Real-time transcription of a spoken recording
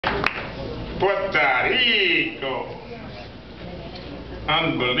Puerto Rico.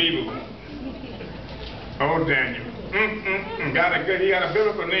 Unbelievable. Oh, Daniel. He got a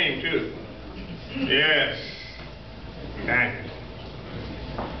biblical name, too. Yes. Daniel.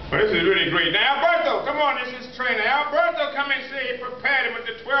 Well, this is really great. Now, Alberto, come on, this is trainer. Alberto, come and say he prepared him with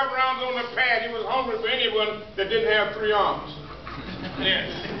the 12 rounds on the pad. He was hungry for anyone that didn't have 3 arms. Yes.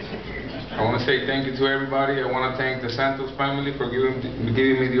 I want to say thank you to everybody. I want to thank the Santos family for giving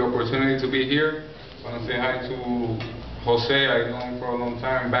me the opportunity to be here. I want to say hi to Jose. I know him for a long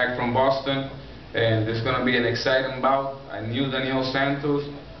time, back from Boston. And it's going to be an exciting bout. I knew Daniel Santos.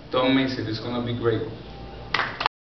 Don't miss it. It's going to be great.